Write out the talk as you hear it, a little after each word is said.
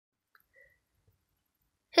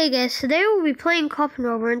Hey guys, today we'll be playing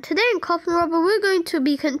CopNRobber, and today in CopNRobber we're going to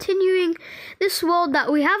be continuing this world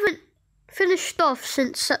that we haven't finished off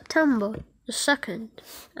since September the 2nd,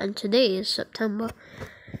 and today is September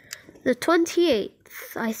the 28th,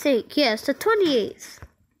 I think. Yes, the 28th.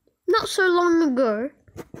 Not so long ago.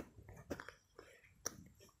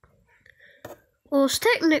 Well, it's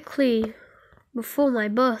technically before my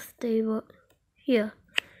birthday, but yeah.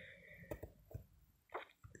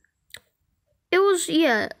 It was,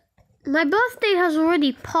 yeah, my birthday has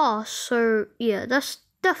already passed, so yeah, that's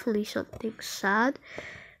definitely something sad,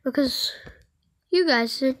 because you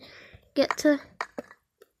guys didn't get to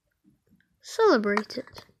celebrate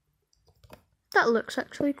it. That looks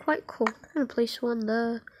actually quite cool. I'm gonna place one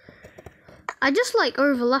there. I just like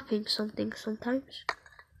overlapping something sometimes.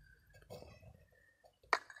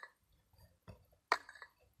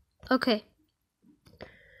 Okay.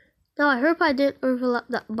 Now I hope I didn't overlap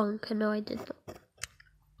that bunker. No, I did not.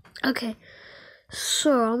 Okay.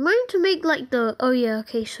 So I'm going to make like the, oh yeah,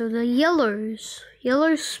 okay, so the yellows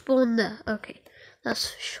spawn there. Okay,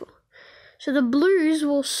 that's for sure. So the blues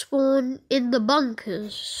will spawn in the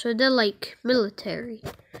bunkers, so they're like military.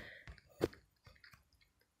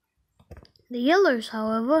 The yellows,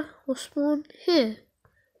 however, will spawn here.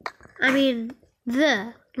 I mean,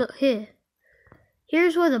 there, not here.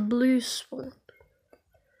 Here's where the blues spawn.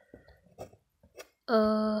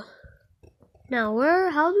 Now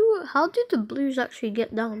how do the blues actually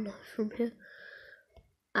get down from here?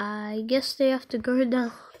 I guess they have to go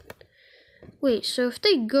down. Wait, so if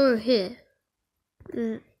they go here,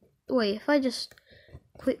 wait, if I just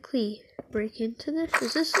quickly break into this,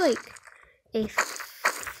 is this like a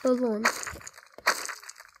full on?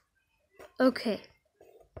 Okay,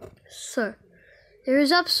 so there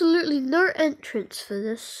is absolutely no entrance for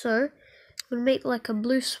this, so I'm gonna make like a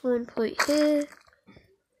blue spawn point here,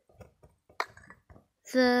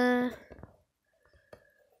 there,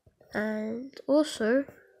 and also,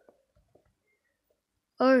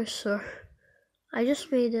 oh, so I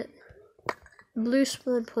just made it blue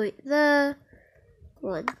spawn point there,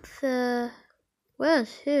 one there.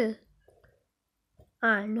 Where's here?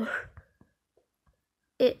 I know.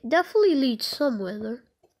 It definitely leads somewhere though.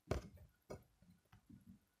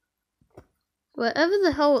 Wherever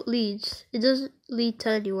the hell it leads, it doesn't lead to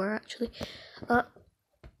anywhere actually.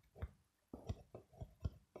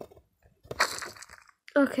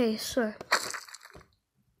 Okay, so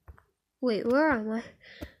wait, where am I?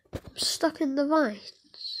 I'm stuck in the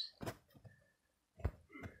vines.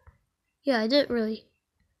 Yeah, I didn't really.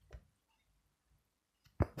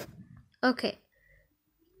 Okay.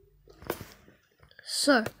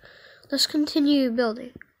 So, let's continue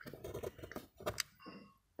building.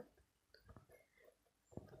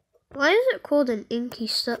 Why is it called an inky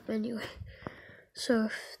step anyway? So,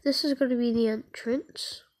 this is going to be the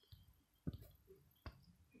entrance.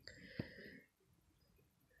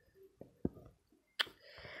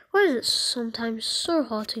 Why is it sometimes so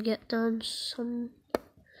hard to get down?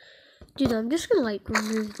 Dude, I'm just gonna like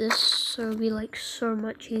remove this so it'll be like so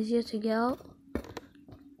much easier to get out.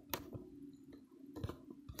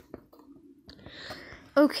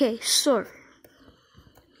 Okay, so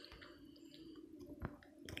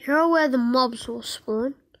here are where the mobs will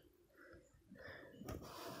spawn.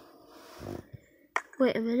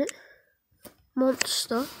 Wait a minute.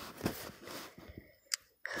 Monster.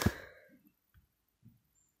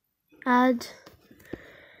 Add.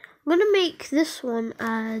 I'm gonna make this one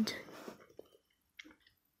add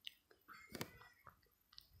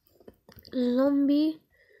zombie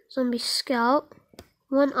scout,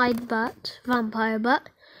 one-eyed bat, vampire bat,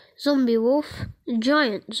 zombie wolf,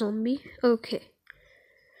 giant zombie. Okay.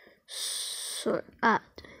 So add.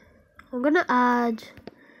 I'm gonna add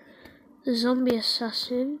the zombie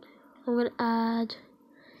assassin. I'm gonna add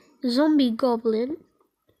the zombie goblin.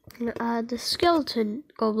 I'm gonna add the skeleton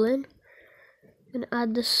goblin. I'm gonna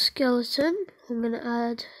add the skeleton. I'm gonna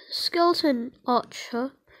add the skeleton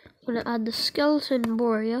archer. I'm gonna add the skeleton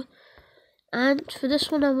warrior. And for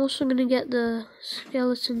this one, I'm also gonna get the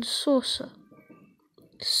skeleton sorcerer.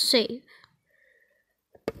 Save.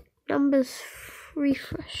 Numbers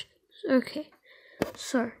refresh. Okay.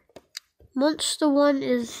 So, monster 1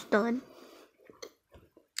 is done.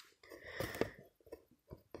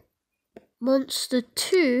 Monster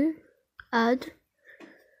 2, add.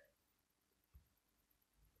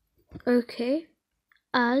 Okay,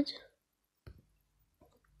 add.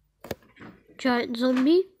 Giant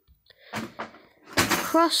zombie.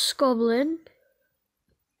 Cross goblin.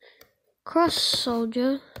 Cross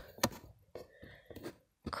soldier.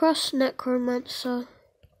 Cross necromancer.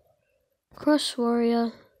 Cross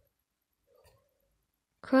warrior.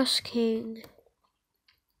 Cross king.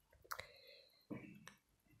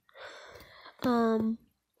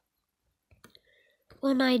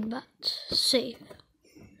 One-eyed bat. Save.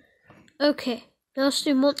 Okay, now let's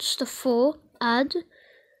do monster 4. Add.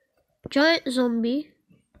 Giant zombie.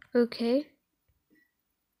 Okay.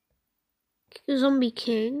 Zombie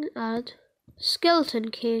king. Add.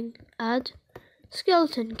 Skeleton king. Add.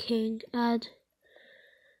 Skeleton king. Add.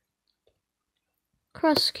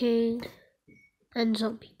 Cross king. And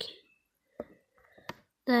zombie king.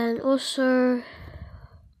 Then also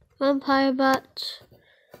vampire bat.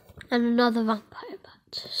 And another vampire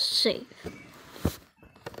bat. Save.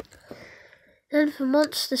 Then for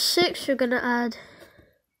monster 6, you're gonna add.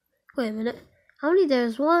 Wait a minute. How many?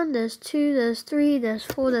 There's 1, there's 2, there's 3, there's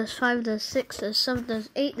 4, there's 5, there's 6, there's 7, there's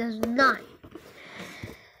 8, there's 9.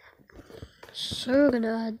 So we're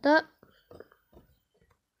gonna add that.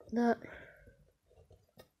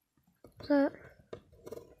 We're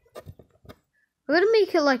gonna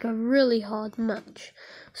make it like a really hard match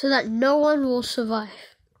so that no one will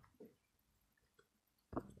survive.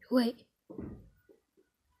 Wait.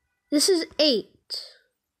 This is 8.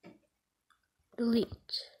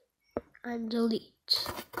 Delete. And delete.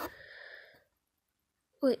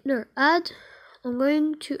 Wait, no, add. I'm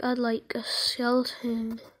going to add like a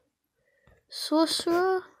skeleton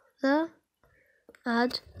sorcerer there.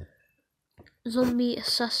 Add zombie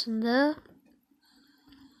assassin there.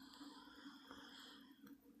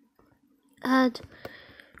 Add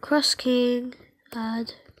cross king.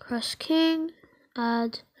 Add cross king.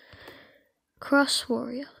 Add cross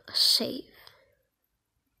warrior. Save.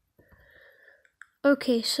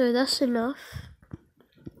 Okay, so that's enough.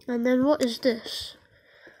 And then what is this?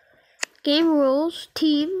 Game rules,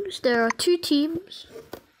 teams. There are 2 teams.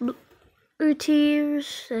 Blue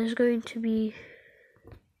teams. There's going to be.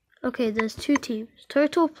 Okay, there's 2 teams.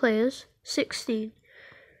 Total players 16.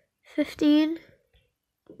 15.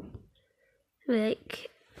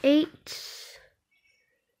 Like 8.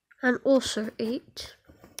 And also 8.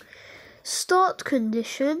 Start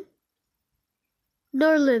condition.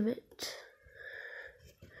 No limit.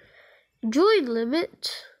 Join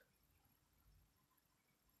limit.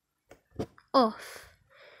 Off.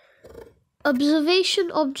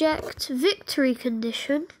 Observation object. Victory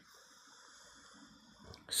condition.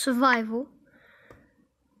 Survival.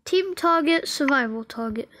 Team target. Survival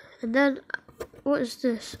target. And then what is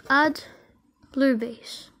this? Add blue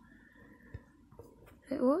base.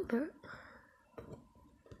 Wait, what? No.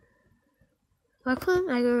 Why can't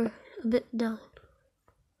I go a bit down?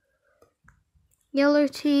 Yellow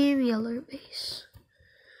team, yellow base.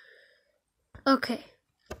 Okay.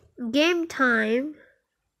 Game time.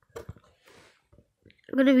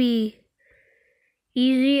 I'm gonna be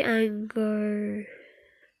easy and go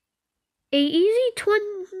a easy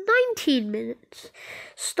 19 minutes.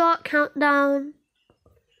 Start countdown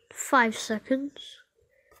 5 seconds.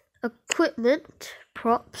 Equipment,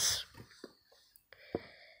 props.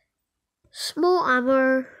 Small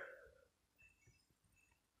ammo.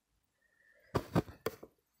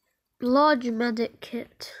 Large medic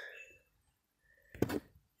kit.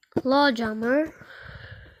 Large ammo.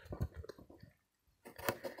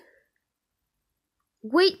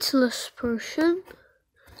 Weightless potion.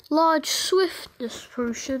 Large swiftness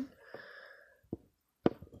potion.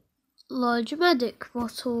 Large medic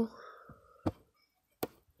bottle.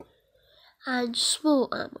 And small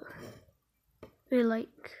ammo. Maybe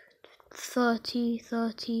like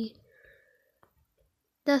 30.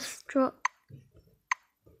 Death drop.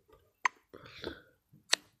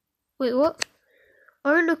 Wait, what?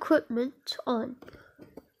 Own equipment on.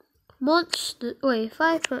 Monster. Wait, if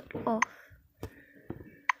I put off.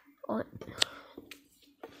 On.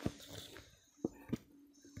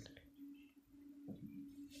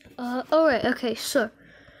 Alright, okay, so.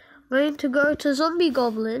 I'm going to go to Zombie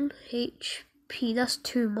Goblin. HP, that's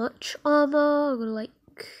too much. Armor, I'm gonna like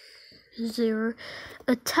 0.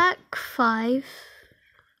 Attack 5.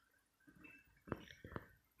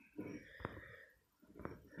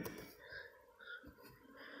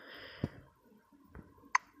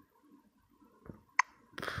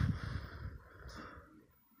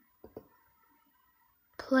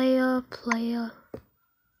 Player.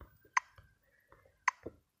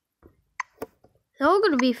 They're all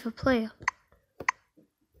gonna be for player.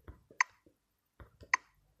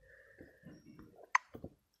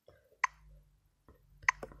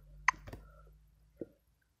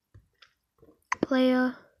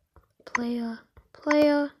 Player,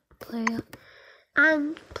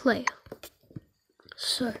 and player.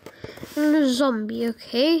 So, and a zombie,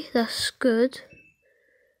 okay, that's good.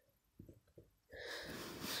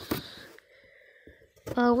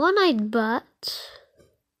 One-eyed bat,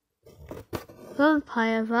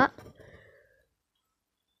 vampire bat,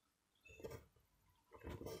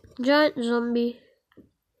 giant zombie,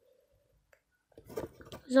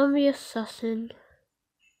 zombie assassin,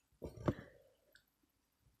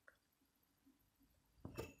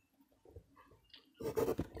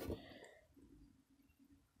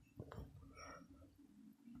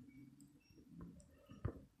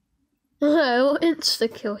 I will insta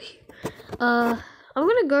kill you. I'm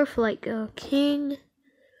gonna go for like a king.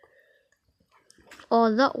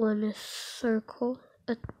 Oh, that one is so cool.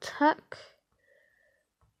 Attack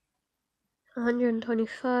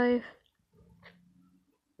 125.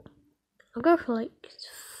 I'll go for like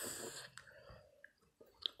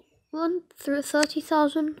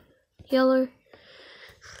 30,000 yellow.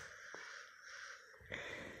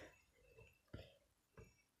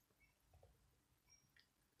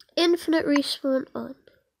 Infinite respawn on.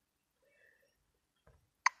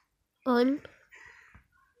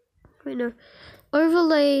 Wait, no.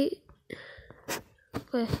 Overlay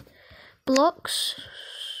with blocks.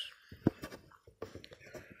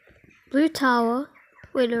 Blue tower.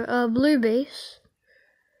 Wait, no. Blue base.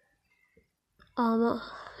 Armor.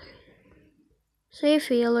 Save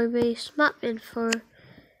for yellow base. Map info.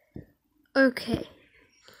 Okay.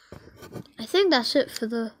 I think that's it for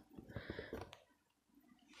the...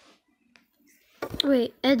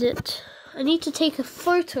 Wait, edit. I need to take a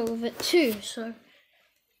photo of it too, so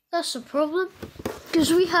that's a problem,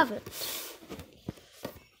 because we haven't.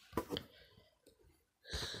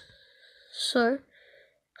 So,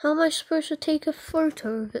 how am I supposed to take a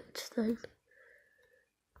photo of it then?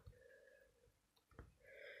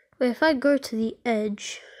 Wait, if I go to the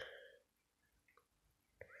edge...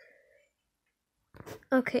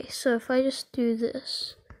 Okay, so if I just do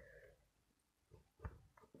this...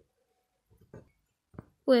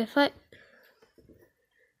 Wait, if I...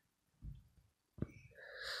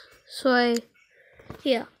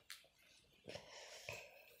 Yeah.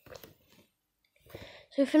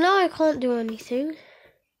 So for now I can't do anything.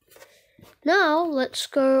 Now let's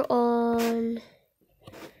go on...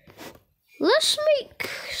 Let's make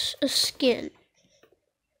a skin.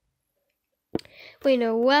 Wait,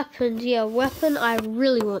 no, weapons. Yeah, weapon I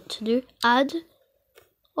really want to do. Add.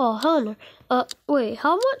 Oh, hell no. Wait,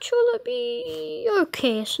 how much will it be?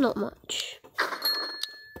 Okay, it's not much.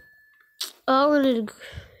 I'm gonna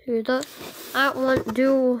do that. I want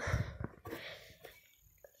dual.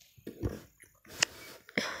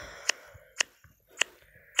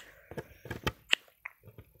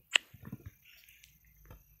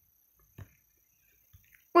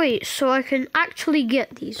 Wait, so I can actually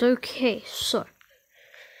get these. Okay, so.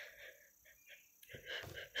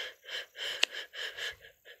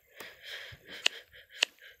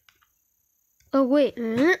 Oh, wait a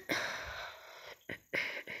minute.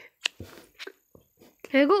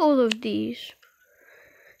 I got all of these.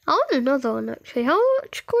 I want another one actually. How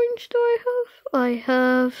much coins do I have? I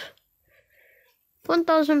have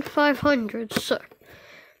 1,500. So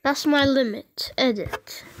that's my limit.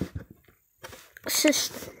 Edit.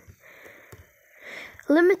 System.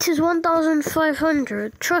 Limit is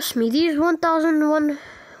 1,500. Trust me, these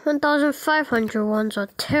 1,500 ones are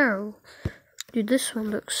terrible. Dude, this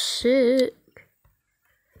one looks sick.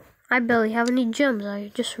 I barely have any gems,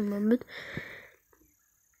 I just remembered.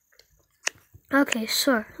 Okay,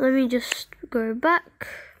 so let me just go back.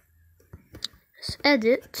 Let's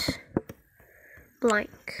edit.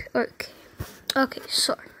 Blank. Okay. Okay,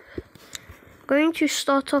 so I'm going to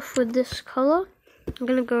start off with this color. I'm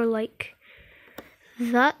gonna go like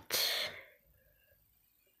that.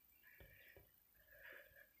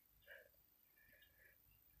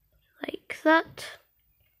 Like that.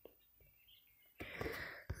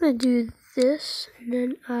 I'm gonna do this and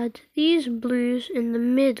then add these blues in the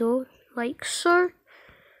middle, like so.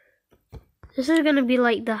 This is gonna be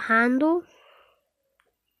like the handle.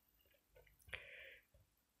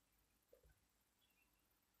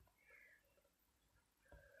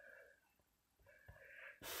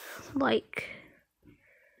 Like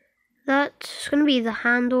that. It's gonna be the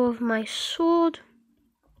handle of my sword.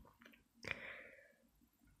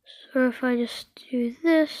 So if I just do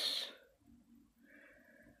this,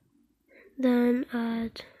 then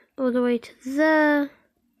add all the way to there,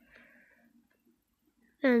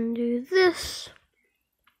 then do this,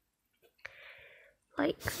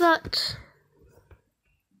 like that.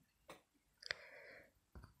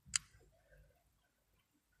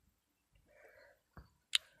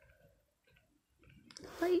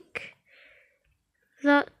 Like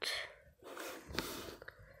that.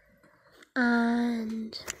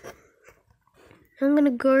 And I'm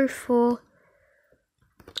gonna go for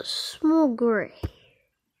a small grey.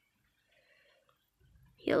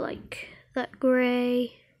 Yeah, like that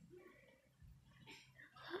grey.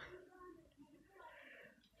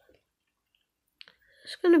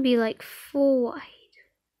 It's gonna be like 4 wide.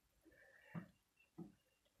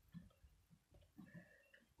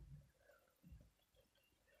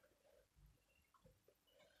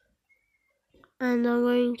 And I'm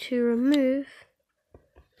going to remove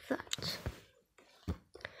that.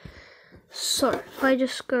 So if I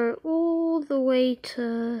just go all the way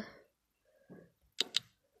to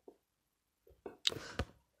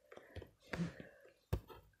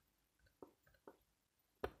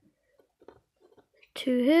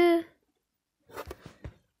here.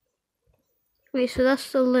 Wait, so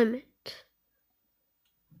that's the limit.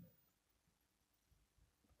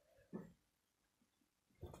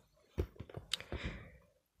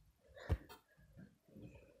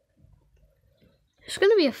 It's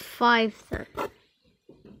gonna be a 5 then.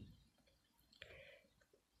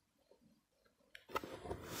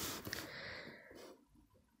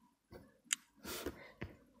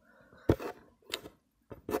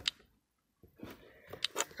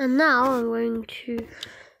 And now I'm going to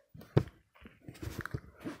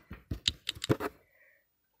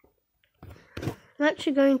I'm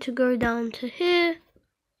actually going to go down to here.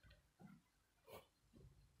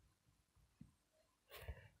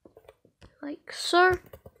 Like so.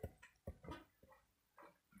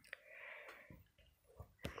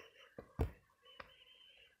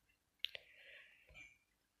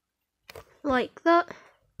 Like that.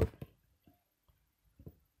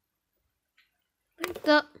 Like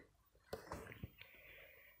that.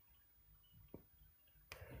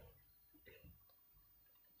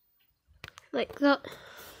 Like that.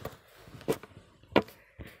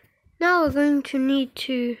 Now we're going to need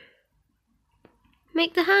to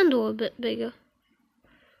make the handle a bit bigger.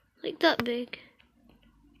 Like that big.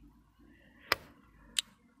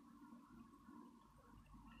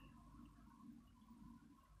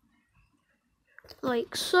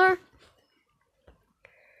 Like so.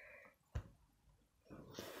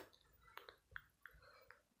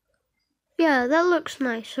 Yeah, that looks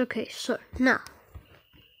nice. Okay, so now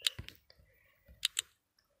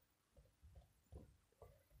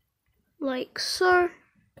like so.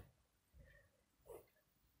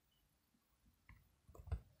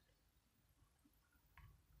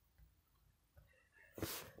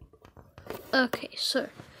 Okay, so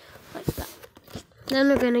like that. Then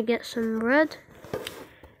we're gonna get some red.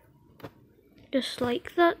 Just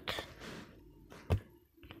like that.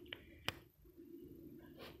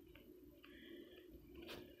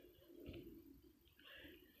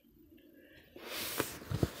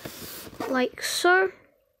 Like so.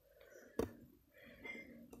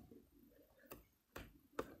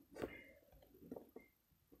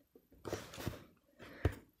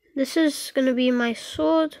 This is gonna be my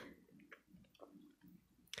sword.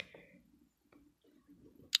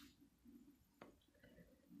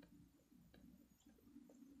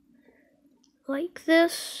 Like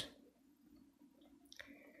this.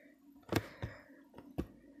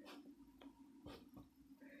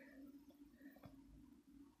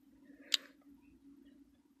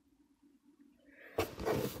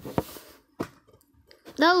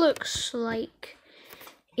 That looks like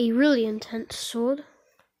a really intense sword.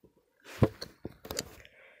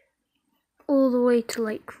 All the way to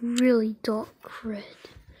like really dark red.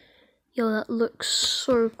 Yo, that looks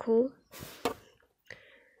so cool.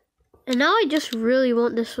 And now I just really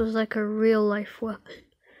want this as like a real life weapon.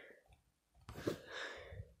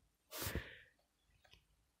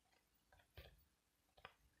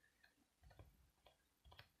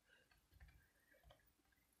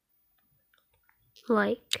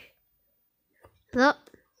 Like that.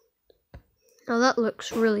 Now that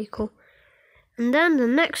looks really cool. And then the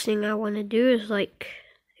next thing I want to do is like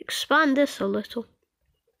expand this a little.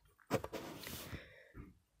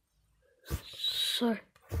 So,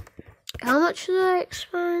 how much did I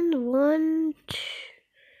expand? 1, 2.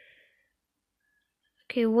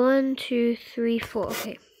 Okay, 1, 2, 3, 4.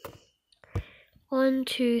 Okay. 1,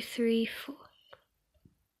 2, 3, 4.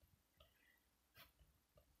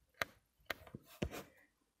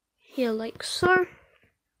 Here, like so.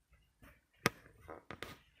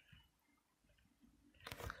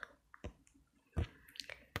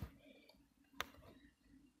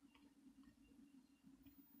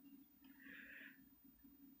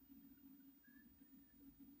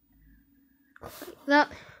 Like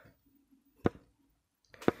that.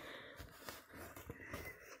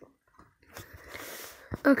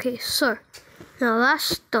 Okay, so now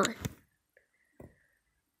that's done.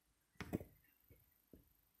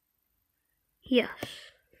 Yes.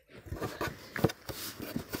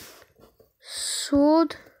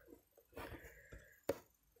 Sword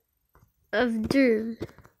of Doom.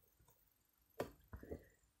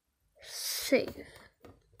 Save.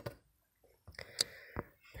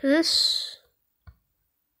 This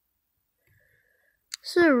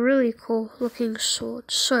is a really cool looking sword.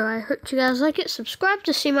 So I hope you guys like it. Subscribe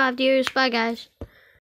to see my videos. Bye guys.